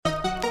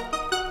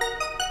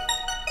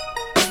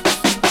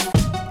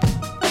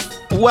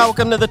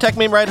Welcome to the Tech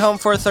Meme Ride Home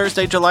for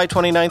Thursday, July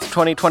 29th,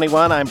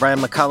 2021. I'm Brian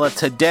McCullough.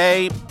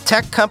 Today,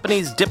 tech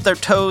companies dip their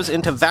toes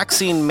into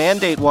vaccine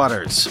mandate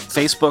waters.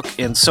 Facebook,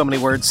 in so many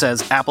words,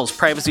 says Apple's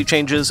privacy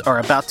changes are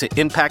about to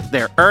impact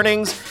their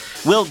earnings.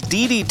 Will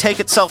Didi take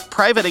itself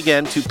private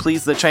again to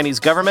please the Chinese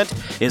government?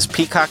 Is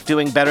Peacock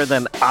doing better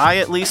than I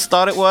at least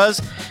thought it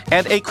was?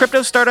 And a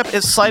crypto startup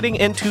is sliding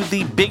into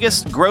the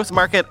biggest growth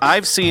market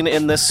I've seen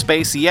in this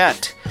space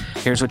yet.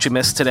 Here's what you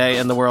missed today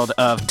in the world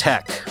of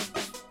tech.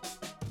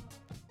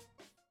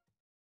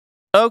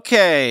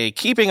 Okay,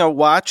 keeping a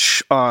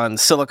watch on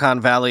Silicon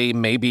Valley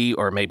maybe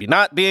or maybe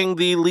not being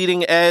the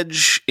leading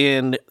edge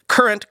in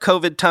current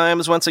COVID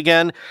times once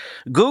again,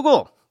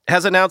 Google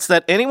has announced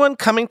that anyone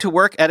coming to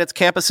work at its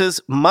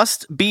campuses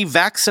must be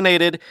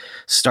vaccinated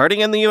starting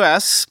in the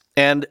U.S.,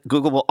 and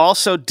Google will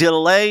also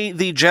delay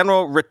the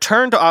general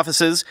return to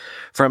offices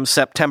from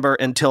September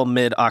until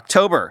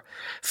mid-October.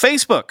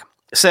 Facebook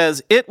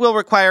says it will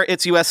require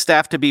its U.S.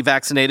 staff to be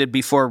vaccinated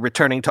before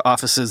returning to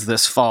offices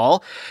this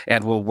fall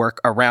and will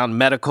work around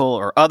medical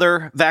or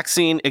other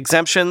vaccine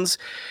exemptions.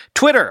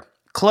 Twitter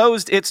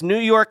closed its New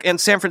York and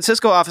San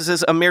Francisco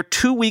offices a mere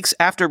 2 weeks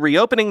after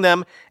reopening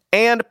them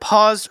and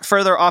paused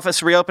further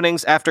office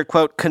reopenings after,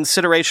 quote,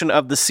 consideration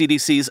of the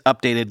CDC's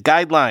updated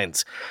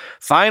guidelines.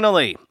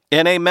 Finally,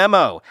 in a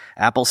memo,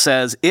 Apple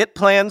says it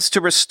plans to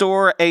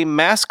restore a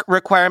mask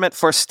requirement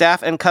for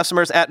staff and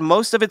customers at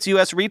most of its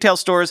U.S. retail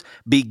stores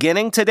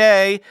beginning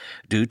today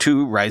due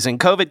to rising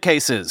COVID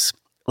cases.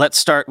 Let's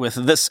start with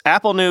this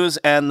Apple news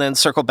and then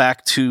circle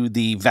back to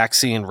the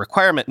vaccine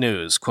requirement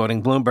news,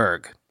 quoting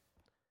Bloomberg.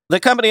 The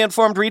company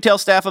informed retail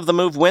staff of the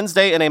move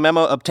Wednesday in a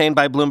memo obtained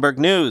by Bloomberg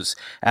News.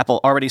 Apple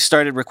already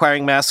started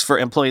requiring masks for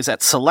employees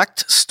at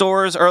select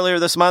stores earlier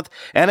this month,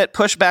 and it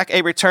pushed back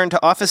a return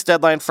to office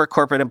deadline for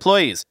corporate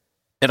employees.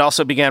 It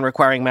also began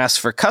requiring masks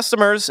for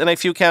customers in a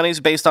few counties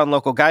based on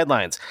local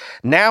guidelines.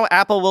 Now,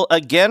 Apple will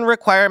again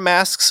require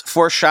masks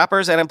for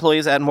shoppers and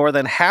employees at more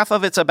than half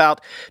of its about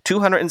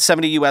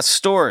 270 U.S.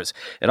 stores.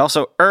 It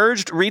also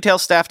urged retail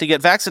staff to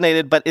get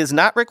vaccinated, but is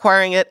not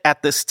requiring it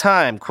at this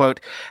time.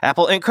 Quote,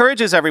 Apple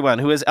encourages everyone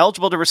who is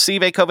eligible to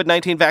receive a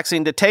COVID-19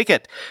 vaccine to take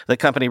it, the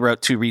company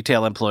wrote to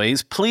retail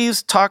employees.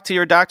 Please talk to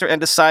your doctor and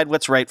decide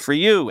what's right for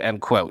you, end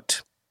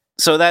quote.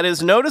 So that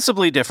is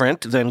noticeably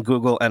different than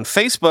Google and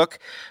Facebook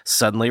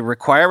suddenly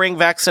requiring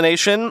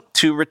vaccination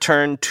to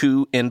return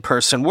to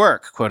in-person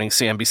work, quoting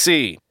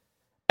CNBC.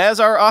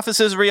 As our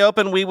offices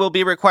reopen, we will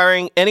be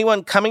requiring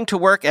anyone coming to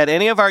work at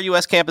any of our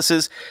U.S.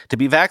 campuses to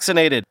be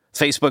vaccinated,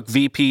 Facebook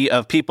VP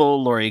of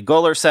People Lori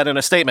Gohler said in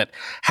a statement.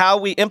 How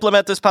we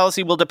implement this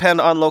policy will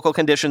depend on local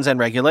conditions and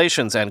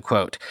regulations, end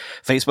quote.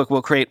 Facebook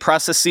will create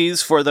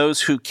processes for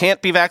those who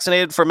can't be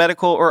vaccinated for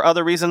medical or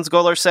other reasons,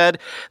 Gohler said.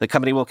 The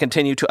company will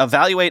continue to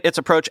evaluate its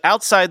approach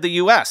outside the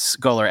U.S.,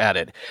 Gohler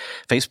added.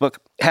 Facebook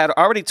had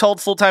already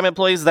told full-time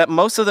employees that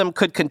most of them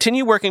could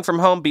continue working from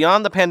home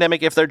beyond the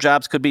pandemic if their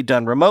jobs could be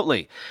done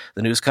remotely.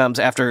 The news comes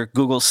after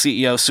Google's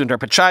CEO Sundar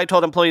Pichai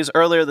told employees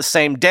earlier the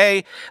same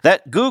day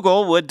that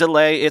Google would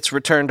delay its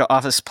return to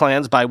office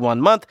plans by 1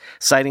 month,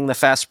 citing the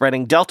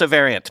fast-spreading Delta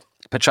variant.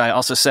 Pichai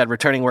also said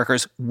returning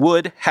workers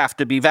would have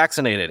to be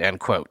vaccinated, end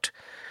quote.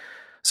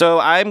 So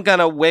I'm going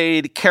to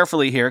wade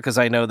carefully here because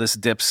I know this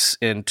dips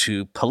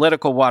into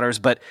political waters,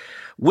 but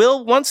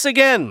will once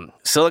again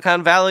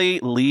Silicon Valley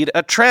lead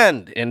a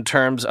trend in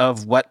terms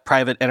of what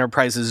private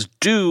enterprises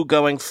do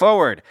going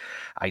forward?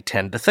 I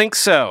tend to think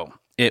so.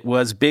 It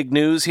was big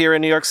news here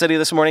in New York City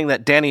this morning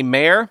that Danny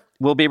Meyer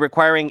will be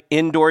requiring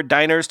indoor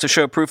diners to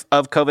show proof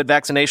of COVID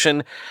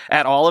vaccination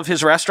at all of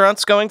his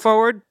restaurants going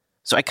forward.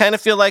 So I kind of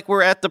feel like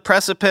we're at the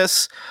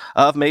precipice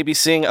of maybe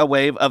seeing a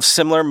wave of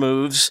similar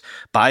moves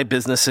by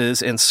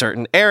businesses in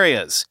certain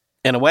areas.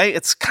 In a way,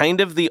 it's kind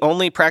of the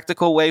only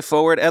practical way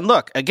forward. And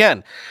look,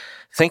 again,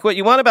 think what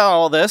you want about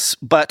all this,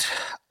 but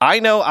I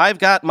know I've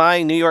got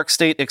my New York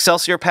State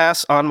Excelsior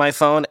Pass on my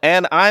phone,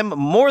 and I'm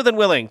more than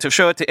willing to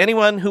show it to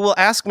anyone who will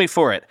ask me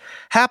for it.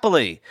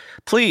 Happily.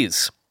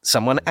 Please,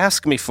 someone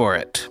ask me for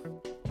it.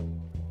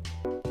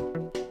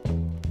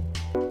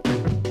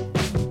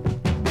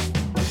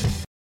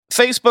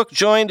 Facebook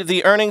joined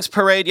the earnings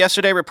parade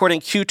yesterday, reporting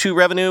Q2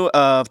 revenue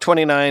of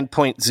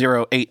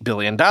 $29.08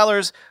 billion,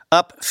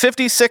 up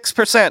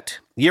 56%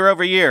 year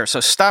over year. So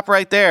stop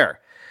right there.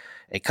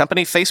 A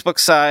company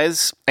Facebook's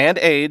size and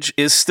age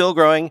is still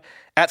growing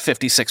at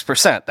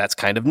 56%. That's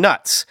kind of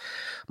nuts.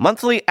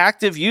 Monthly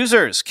active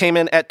users came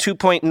in at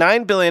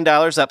 $2.9 billion,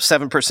 up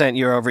 7%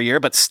 year over year,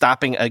 but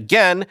stopping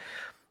again.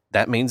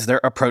 That means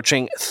they're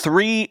approaching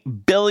 3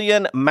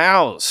 billion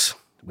MAUs,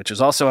 which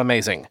is also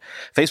amazing.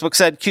 Facebook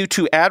said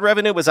Q2 ad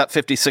revenue was up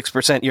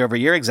 56% year over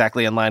year,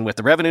 exactly in line with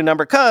the revenue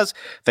number, because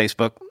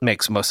Facebook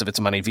makes most of its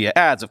money via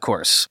ads, of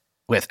course,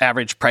 with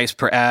average price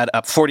per ad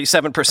up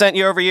 47%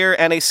 year over year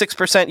and a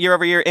 6% year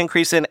over year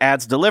increase in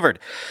ads delivered.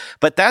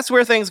 But that's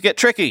where things get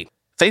tricky.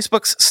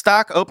 Facebook's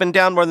stock opened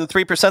down more than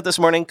 3% this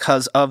morning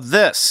because of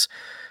this,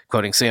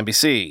 quoting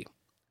CNBC.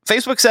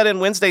 Facebook said in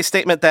Wednesday's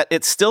statement that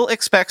it still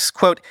expects,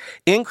 quote,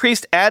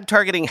 increased ad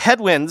targeting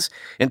headwinds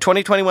in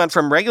 2021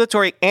 from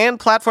regulatory and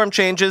platform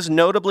changes,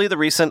 notably the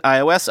recent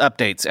iOS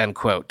updates, end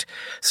quote.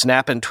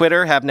 Snap and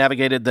Twitter have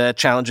navigated the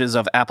challenges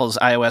of Apple's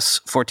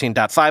iOS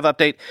 14.5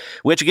 update,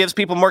 which gives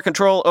people more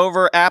control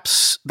over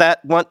apps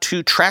that want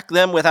to track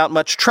them without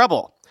much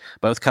trouble.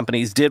 Both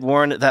companies did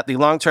warn that the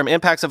long-term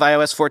impacts of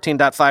iOS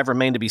 14.5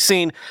 remain to be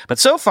seen, but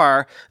so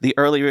far, the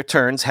early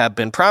returns have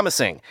been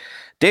promising.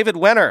 David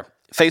Wenner,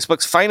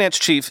 Facebook's finance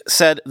chief,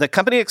 said the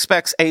company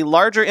expects a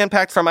larger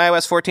impact from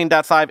iOS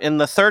 14.5 in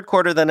the third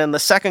quarter than in the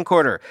second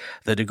quarter.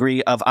 The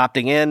degree of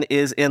opting in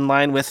is in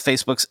line with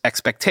Facebook's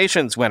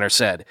expectations, Wenner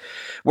said.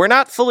 We're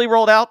not fully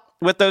rolled out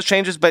with those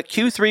changes, but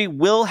Q3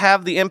 will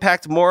have the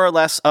impact more or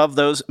less of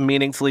those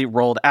meaningfully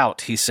rolled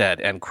out, he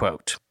said, end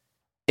quote.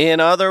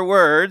 In other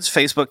words,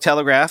 Facebook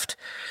telegraphed,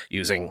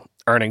 using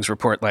earnings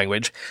report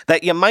language,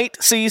 that you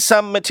might see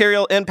some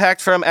material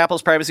impact from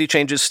Apple's privacy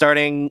changes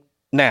starting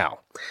now.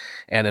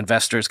 And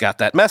investors got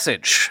that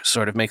message.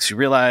 Sort of makes you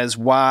realize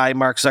why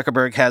Mark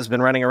Zuckerberg has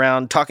been running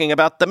around talking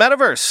about the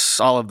metaverse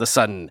all of a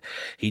sudden.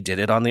 He did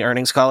it on the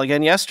earnings call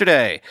again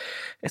yesterday.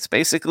 It's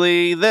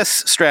basically this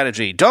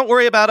strategy. Don't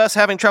worry about us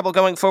having trouble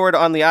going forward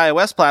on the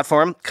iOS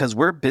platform, because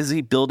we're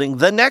busy building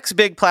the next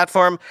big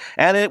platform,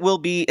 and it will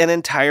be an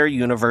entire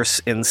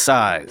universe in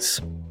size.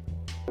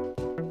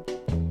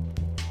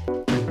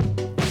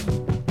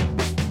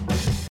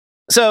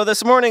 So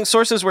this morning,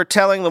 sources were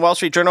telling the Wall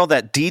Street Journal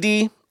that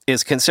Didi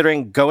is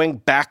considering going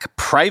back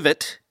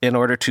private in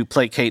order to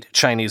placate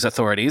Chinese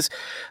authorities.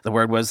 The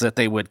word was that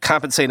they would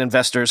compensate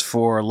investors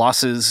for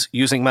losses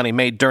using money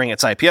made during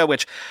its IPO,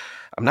 which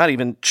I'm not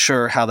even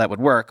sure how that would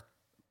work.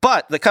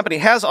 But the company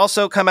has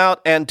also come out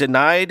and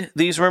denied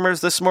these rumors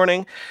this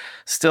morning.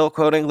 Still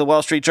quoting the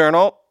Wall Street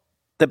Journal,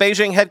 the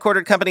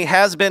Beijing-headquartered company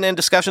has been in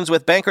discussions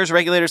with bankers,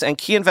 regulators, and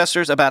key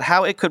investors about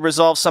how it could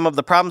resolve some of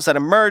the problems that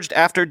emerged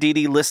after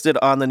Didi listed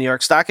on the New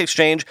York Stock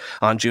Exchange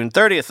on June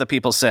 30th, the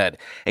People said.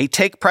 A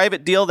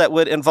take-private deal that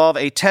would involve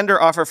a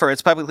tender offer for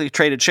its publicly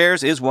traded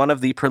shares is one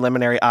of the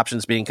preliminary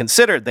options being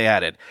considered, they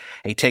added.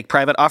 A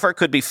take-private offer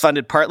could be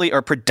funded partly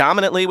or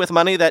predominantly with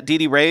money that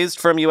Didi raised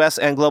from U.S.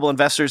 and global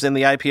investors in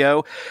the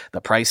IPO.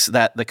 The price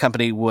that the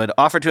company would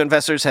offer to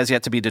investors has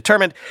yet to be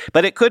determined,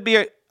 but it could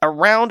be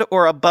around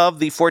or above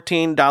the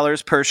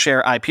 $14 per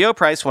share IPO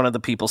price, one of the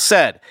people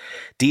said.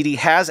 Didi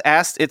has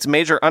asked its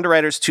major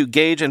underwriters to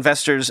gauge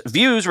investors'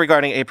 views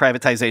regarding a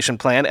privatization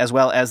plan, as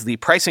well as the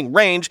pricing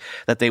range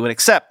that they would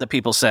accept, the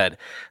people said.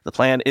 The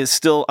plan is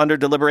still under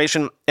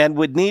deliberation and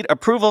would need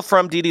approval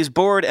from Didi's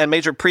board and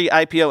major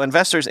pre-IPO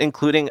investors,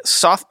 including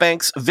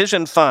SoftBank's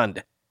Vision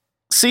Fund.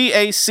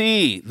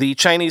 CAC, the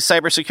Chinese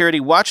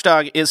cybersecurity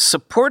watchdog, is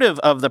supportive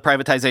of the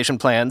privatization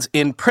plans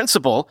in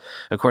principle,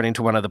 according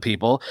to one of the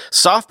people.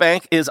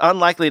 SoftBank is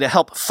unlikely to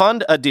help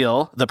fund a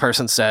deal, the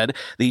person said.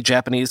 The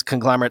Japanese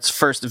conglomerate's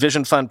first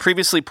Vision Fund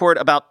previously poured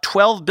about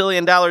 $12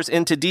 billion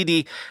into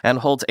Didi and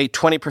holds a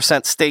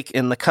 20% stake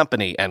in the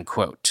company, end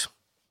quote.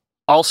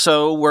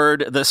 Also,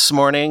 word this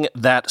morning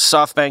that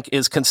SoftBank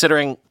is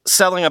considering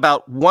selling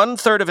about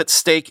 1/3 of its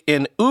stake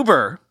in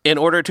Uber in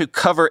order to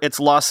cover its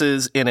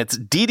losses in its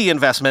Didi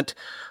investment,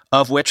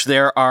 of which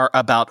there are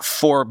about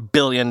 $4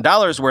 billion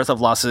worth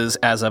of losses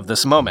as of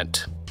this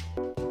moment.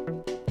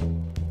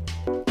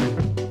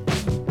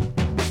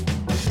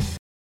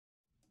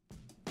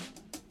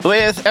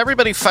 With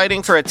everybody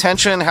fighting for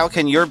attention, how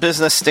can your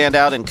business stand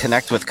out and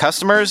connect with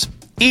customers?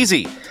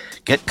 Easy.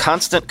 Get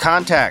Constant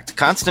Contact.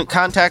 Constant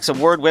Contact's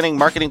award-winning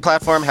marketing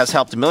platform has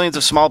helped millions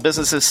of small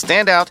businesses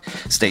stand out,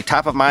 stay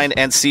top of mind,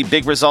 and see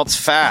big results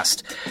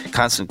fast.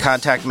 Constant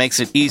Contact makes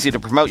it easy to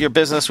promote your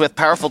business with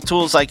powerful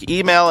tools like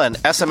email and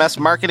SMS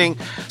marketing,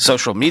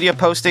 social media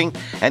posting,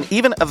 and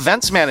even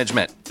events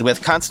management.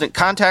 With Constant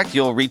Contact,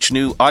 you'll reach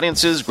new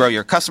audiences, grow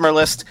your customer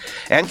list,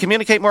 and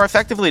communicate more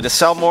effectively to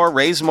sell more,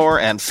 raise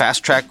more, and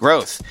fast-track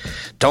growth.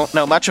 Don't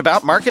know much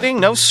about marketing?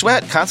 No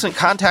sweat. Constant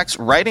Contact's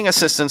writing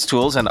assistance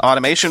tools and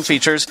automation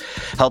features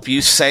help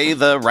you say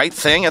the right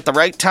thing at the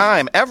right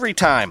time, every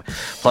time.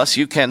 Plus,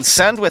 you can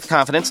send with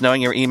confidence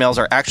knowing your emails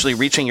are actually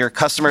reaching your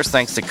customers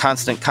thanks to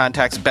Constant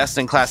Contact's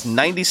best-in-class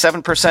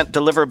 97%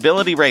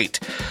 deliverability rate.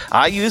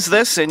 I use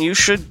this, and you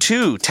should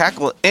too.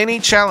 Tackle any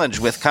challenge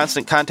with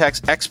Constant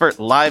Contact's expert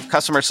live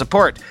customer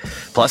support.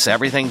 Plus,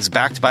 everything's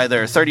backed by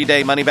their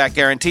 30-day money-back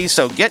guarantee,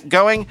 so get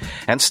going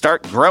and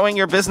start growing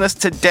your business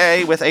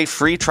today with a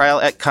free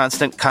trial at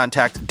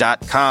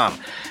ConstantContact.com.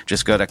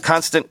 Just go to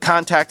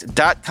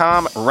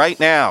ConstantContact.com right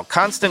now.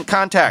 Constant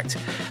Contact,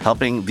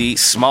 helping the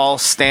small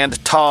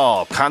stand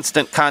tall.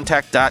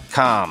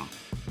 ConstantContact.com.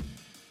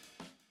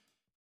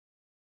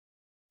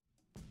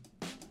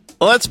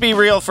 Let's be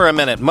real for a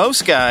minute.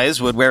 Most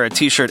guys would wear a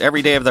t-shirt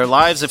every day of their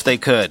lives if they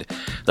could.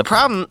 The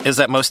problem is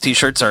that most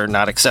t-shirts are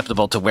not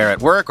acceptable to wear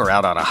at work or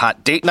out on a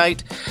hot date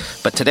night.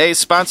 But today's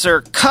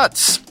sponsor,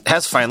 Cuts,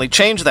 has finally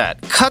changed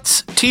that.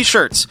 Cuts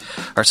t-shirts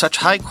are such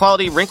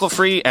high-quality,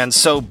 wrinkle-free, and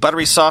so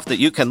buttery soft that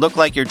you can look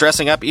like you're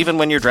dressing up even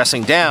when you're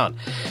dressing down.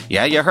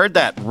 Yeah, you heard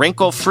that.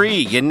 Wrinkle-free.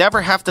 You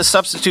never have to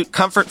substitute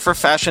comfort for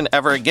fashion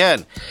ever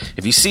again.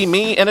 If you see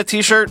me in a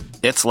t-shirt,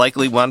 it's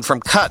likely one from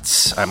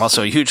Cuts. I'm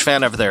also a huge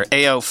fan of their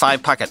AO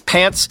 5-pocket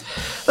pants.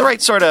 The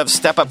right sort of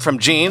step up from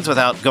jeans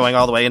without going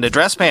all the way into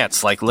dress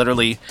pants, like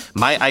literally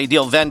my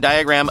ideal Venn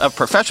diagram of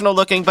professional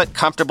looking but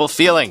comfortable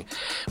feeling.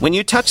 When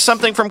you touch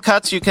something from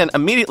Cuts, you can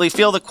immediately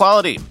feel the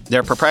quality.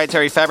 Their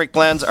proprietary fabric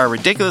blends are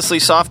ridiculously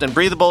soft and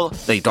breathable,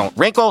 they don't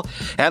wrinkle,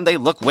 and they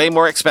look way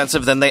more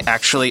expensive than they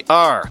actually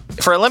are.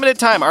 For a limited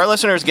time, our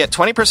listeners get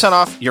 20%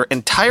 off your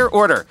entire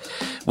order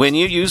when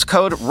you use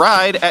code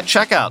RIDE at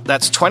checkout.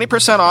 That's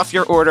 20% off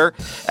your order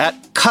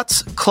at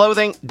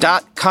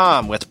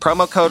cutsclothing.com with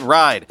promo code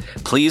RIDE.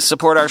 Please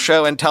support our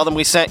show and tell them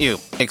we sent you.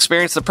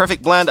 Experience the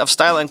perfect blend of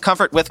style and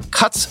comfort with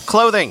Cuts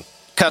Clothing.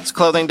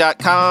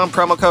 Cutsclothing.com,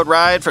 promo code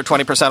RIDE for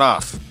 20%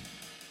 off.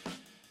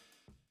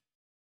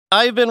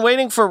 I've been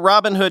waiting for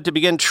Robinhood to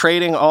begin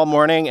trading all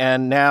morning,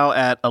 and now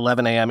at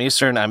 11 a.m.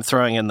 Eastern, I'm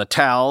throwing in the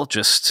towel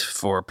just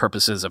for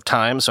purposes of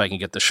time so I can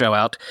get the show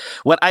out.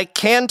 What I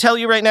can tell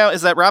you right now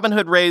is that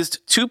Robinhood raised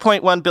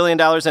 $2.1 billion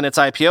in its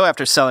IPO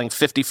after selling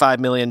 55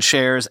 million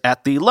shares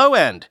at the low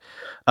end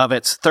of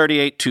its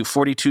 $38 to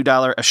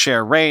 $42 a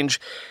share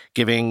range,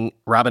 giving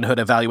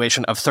Robinhood a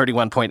valuation of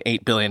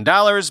 $31.8 billion.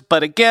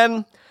 But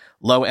again,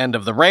 low end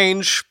of the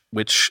range,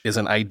 which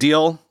isn't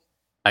ideal.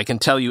 I can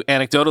tell you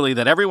anecdotally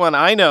that everyone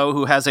I know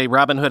who has a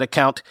Robinhood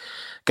account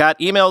got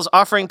emails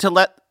offering to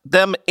let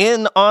them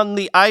in on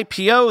the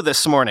IPO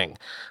this morning.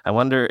 I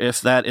wonder if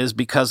that is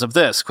because of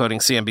this, quoting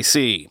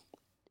CNBC.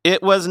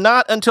 It was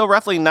not until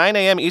roughly 9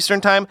 a.m.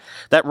 Eastern Time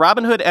that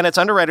Robinhood and its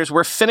underwriters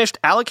were finished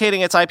allocating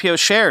its IPO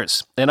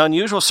shares, an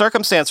unusual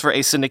circumstance for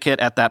a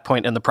syndicate at that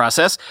point in the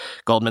process.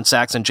 Goldman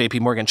Sachs and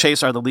JP Morgan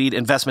Chase are the lead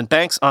investment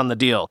banks on the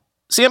deal.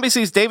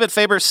 CNBC's David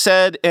Faber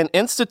said an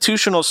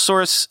institutional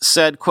source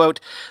said,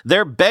 quote,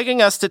 "They're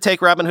begging us to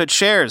take Robinhood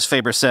shares,"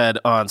 Faber said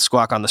on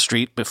Squawk on the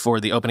Street before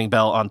the opening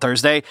bell on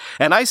Thursday.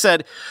 And I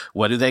said,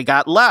 "What do they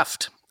got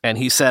left?" And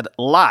he said,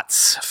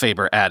 "Lots,"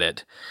 Faber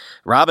added.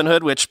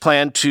 Robinhood, which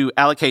planned to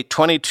allocate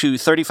 20 to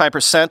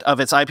 35% of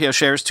its IPO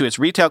shares to its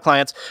retail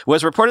clients,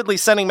 was reportedly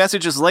sending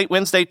messages late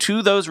Wednesday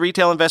to those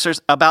retail investors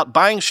about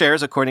buying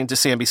shares, according to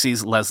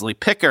CNBC's Leslie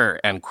Picker,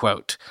 end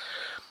quote.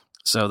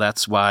 So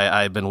that's why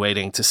I've been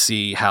waiting to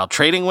see how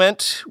trading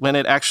went when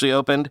it actually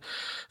opened.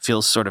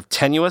 Feels sort of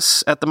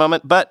tenuous at the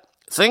moment, but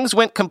things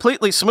went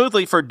completely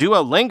smoothly for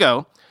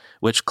Duolingo,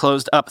 which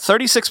closed up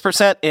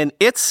 36% in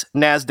its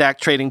NASDAQ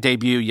trading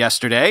debut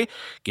yesterday,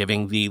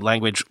 giving the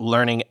language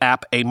learning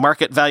app a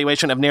market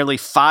valuation of nearly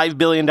 $5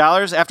 billion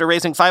after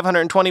raising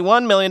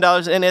 $521 million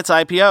in its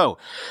IPO.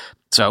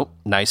 So,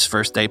 nice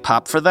first day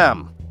pop for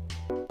them.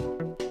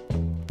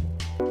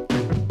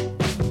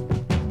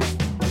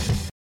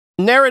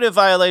 Narrative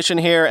violation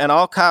here, and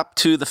I'll cop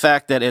to the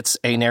fact that it's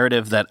a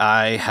narrative that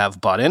I have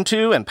bought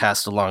into and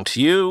passed along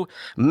to you.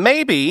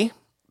 Maybe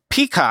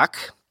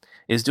Peacock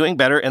is doing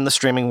better in the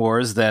streaming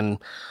wars than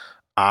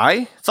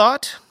I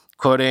thought,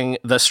 quoting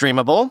The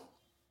Streamable.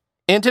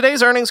 In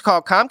today's earnings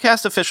call,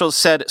 Comcast officials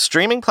said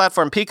streaming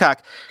platform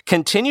Peacock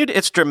continued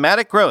its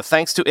dramatic growth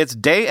thanks to its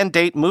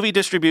day-and-date movie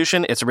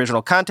distribution, its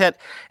original content,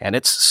 and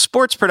its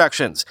sports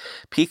productions.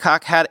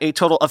 Peacock had a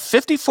total of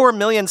 54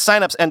 million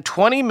signups and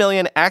 20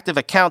 million active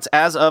accounts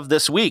as of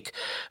this week.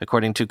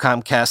 According to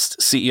Comcast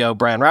CEO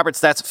Brian Roberts,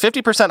 that's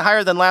 50%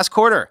 higher than last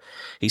quarter.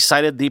 He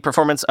cited the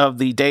performance of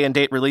the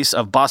day-and-date release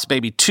of Boss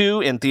Baby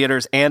 2 in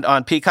theaters and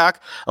on Peacock,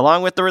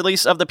 along with the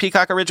release of the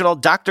Peacock original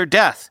Dr.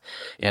 Death.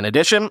 In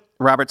addition,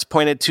 Roberts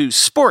pointed to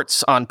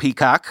sports on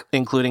Peacock,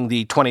 including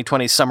the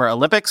 2020 Summer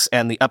Olympics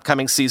and the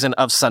upcoming season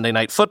of Sunday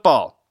Night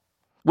Football.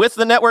 With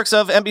the networks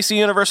of NBC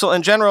Universal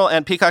in general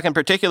and Peacock in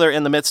particular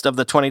in the midst of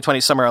the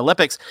 2020 Summer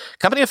Olympics,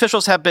 company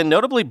officials have been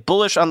notably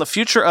bullish on the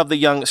future of the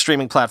young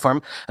streaming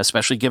platform,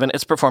 especially given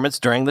its performance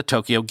during the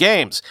Tokyo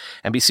Games.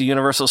 NBC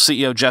Universal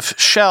CEO Jeff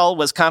Shell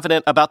was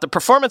confident about the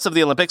performance of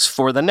the Olympics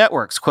for the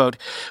networks. Quote,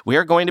 "We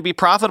are going to be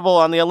profitable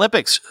on the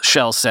Olympics,"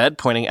 Shell said,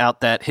 pointing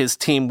out that his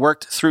team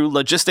worked through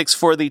logistics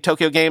for the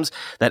Tokyo Games,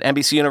 that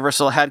NBC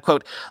Universal had,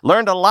 quote,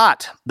 "learned a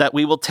lot that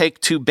we will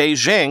take to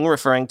Beijing,"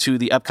 referring to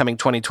the upcoming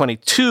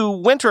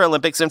 2022 Winter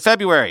Olympics in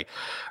February.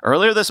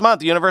 Earlier this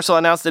month, Universal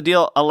announced a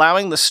deal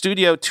allowing the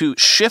studio to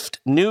shift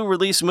new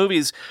release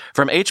movies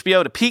from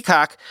HBO to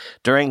Peacock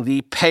during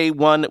the Pay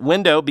One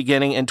window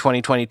beginning in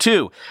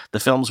 2022. The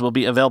films will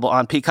be available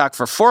on Peacock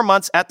for 4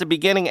 months at the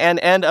beginning and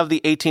end of the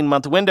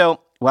 18-month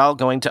window, while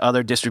going to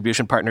other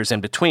distribution partners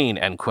in between,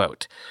 end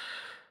quote.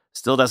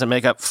 Still doesn't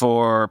make up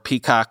for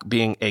Peacock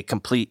being a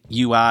complete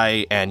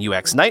UI and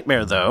UX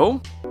nightmare,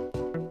 though.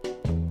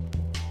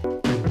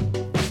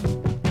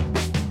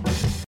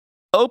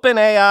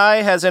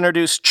 OpenAI has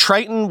introduced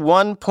Triton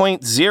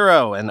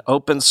 1.0, an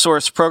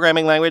open-source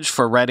programming language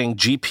for writing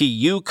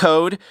GPU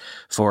code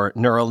for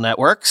neural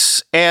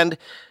networks, and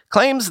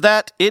claims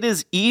that it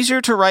is easier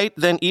to write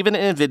than even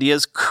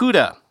NVIDIA's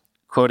CUDA,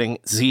 quoting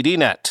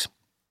ZDNet.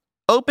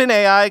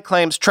 OpenAI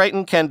claims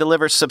Triton can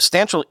deliver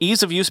substantial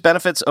ease-of-use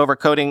benefits over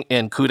coding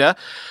in CUDA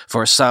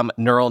for some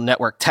neural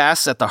network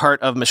tasks at the heart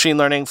of machine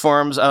learning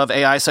forms of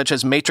AI, such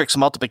as matrix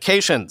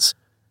multiplications.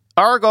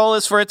 Our goal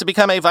is for it to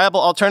become a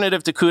viable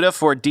alternative to CUDA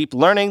for deep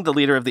learning, the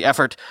leader of the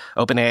effort,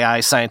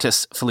 OpenAI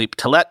scientist Philippe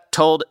Tillet,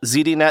 told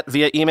ZDNet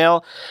via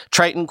email.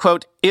 Triton,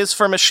 quote, is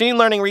for machine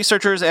learning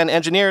researchers and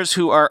engineers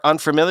who are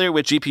unfamiliar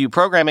with GPU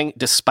programming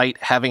despite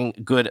having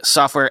good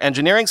software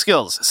engineering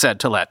skills, said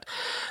Tillet.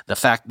 The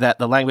fact that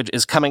the language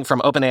is coming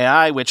from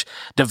OpenAI, which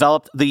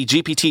developed the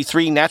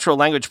GPT-3 natural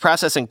language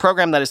processing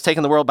program that has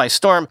taken the world by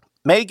storm,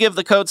 may give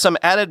the code some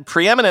added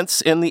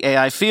preeminence in the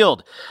AI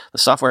field. The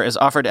software is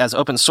offered as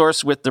open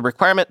source with the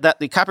requirement that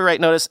the copyright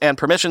notice and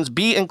permissions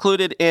be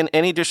included in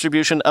any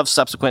distribution of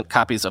subsequent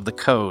copies of the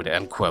code,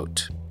 end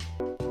quote.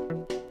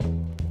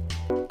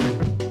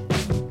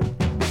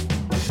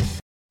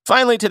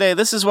 Finally today,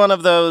 this is one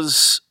of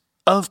those,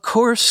 of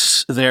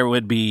course there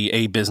would be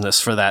a business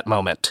for that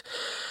moment.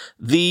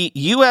 The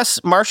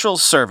U.S.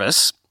 Marshals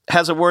Service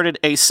has awarded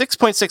a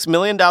 $6.6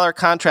 million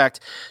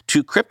contract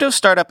to crypto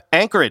startup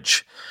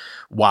Anchorage.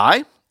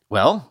 Why?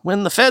 Well,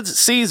 when the feds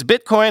seize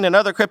Bitcoin and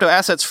other crypto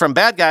assets from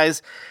bad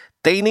guys,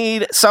 they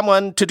need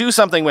someone to do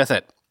something with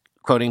it,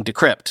 quoting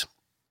Decrypt.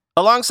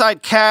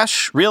 Alongside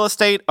cash, real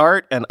estate,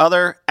 art, and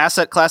other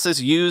asset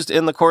classes used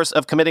in the course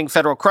of committing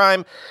federal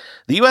crime,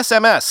 the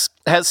USMS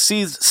has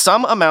seized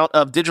some amount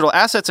of digital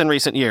assets in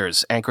recent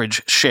years,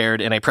 Anchorage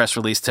shared in a press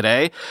release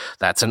today.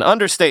 That's an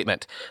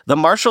understatement. The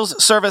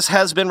Marshals Service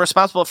has been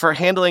responsible for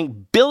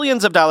handling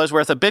billions of dollars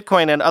worth of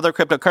Bitcoin and other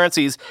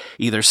cryptocurrencies,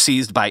 either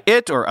seized by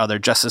it or other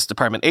Justice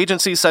Department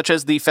agencies such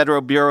as the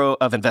Federal Bureau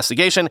of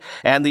Investigation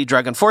and the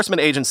Drug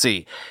Enforcement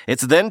Agency.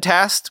 It's then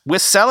tasked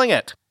with selling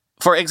it.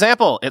 For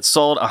example, it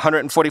sold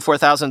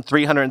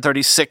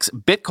 144,336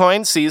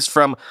 Bitcoin seized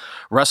from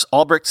Russ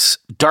Ulbricht's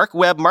dark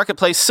web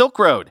marketplace Silk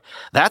Road.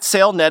 That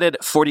sale netted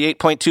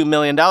 $48.2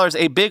 million,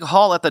 a big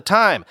haul at the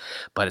time,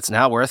 but it's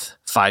now worth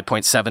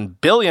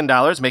 $5.7 billion,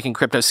 making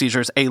crypto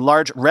seizures a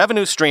large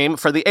revenue stream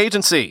for the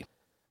agency.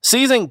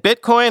 Seizing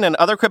Bitcoin and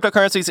other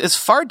cryptocurrencies is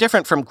far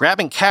different from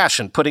grabbing cash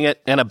and putting it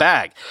in a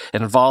bag.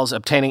 It involves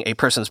obtaining a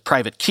person's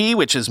private key,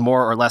 which is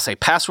more or less a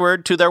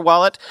password to their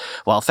wallet.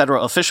 While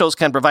federal officials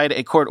can provide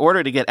a court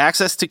order to get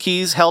access to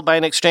keys held by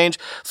an exchange,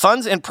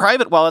 funds in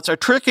private wallets are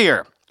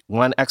trickier.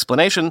 One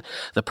explanation,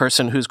 the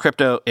person whose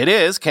crypto it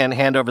is can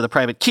hand over the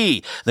private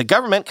key. The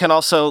government can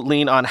also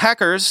lean on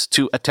hackers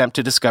to attempt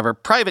to discover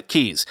private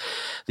keys.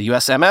 The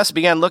USMS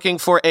began looking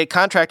for a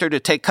contractor to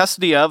take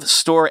custody of,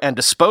 store, and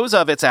dispose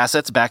of its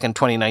assets back in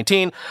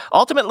 2019,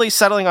 ultimately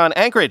settling on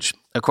Anchorage.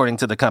 According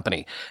to the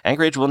company,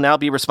 Anchorage will now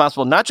be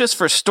responsible not just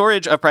for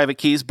storage of private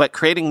keys, but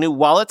creating new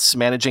wallets,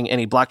 managing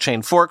any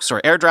blockchain forks or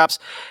airdrops,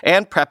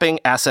 and prepping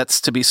assets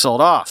to be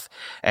sold off.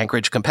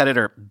 Anchorage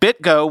competitor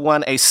BitGo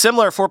won a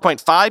similar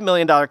 $4.5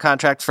 million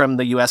contract from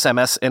the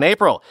USMS in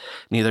April.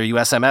 Neither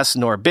USMS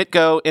nor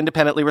BitGo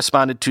independently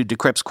responded to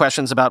Decrypt's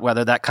questions about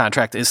whether that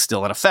contract is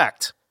still in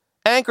effect.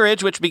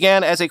 Anchorage, which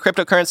began as a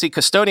cryptocurrency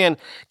custodian,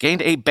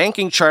 gained a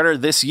banking charter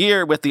this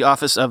year with the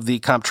Office of the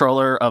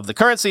Comptroller of the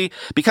Currency,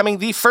 becoming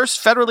the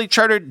first federally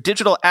chartered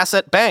digital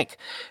asset bank.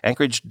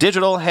 Anchorage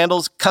Digital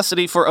handles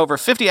custody for over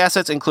 50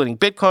 assets, including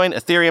Bitcoin,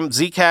 Ethereum,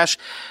 Zcash,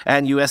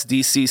 and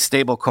USDC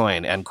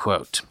stablecoin, end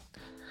quote.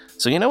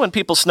 So you know when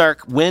people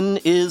snark, when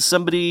is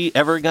somebody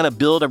ever going to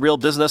build a real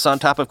business on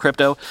top of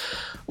crypto?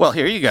 Well,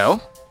 here you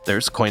go.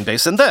 There's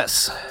Coinbase in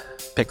this.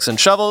 Picks and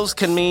shovels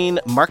can mean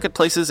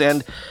marketplaces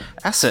and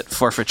asset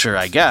forfeiture,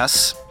 I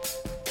guess.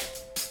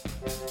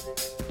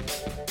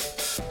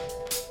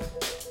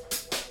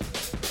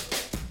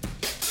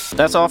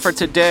 That's all for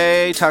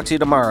today. Talk to you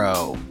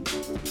tomorrow.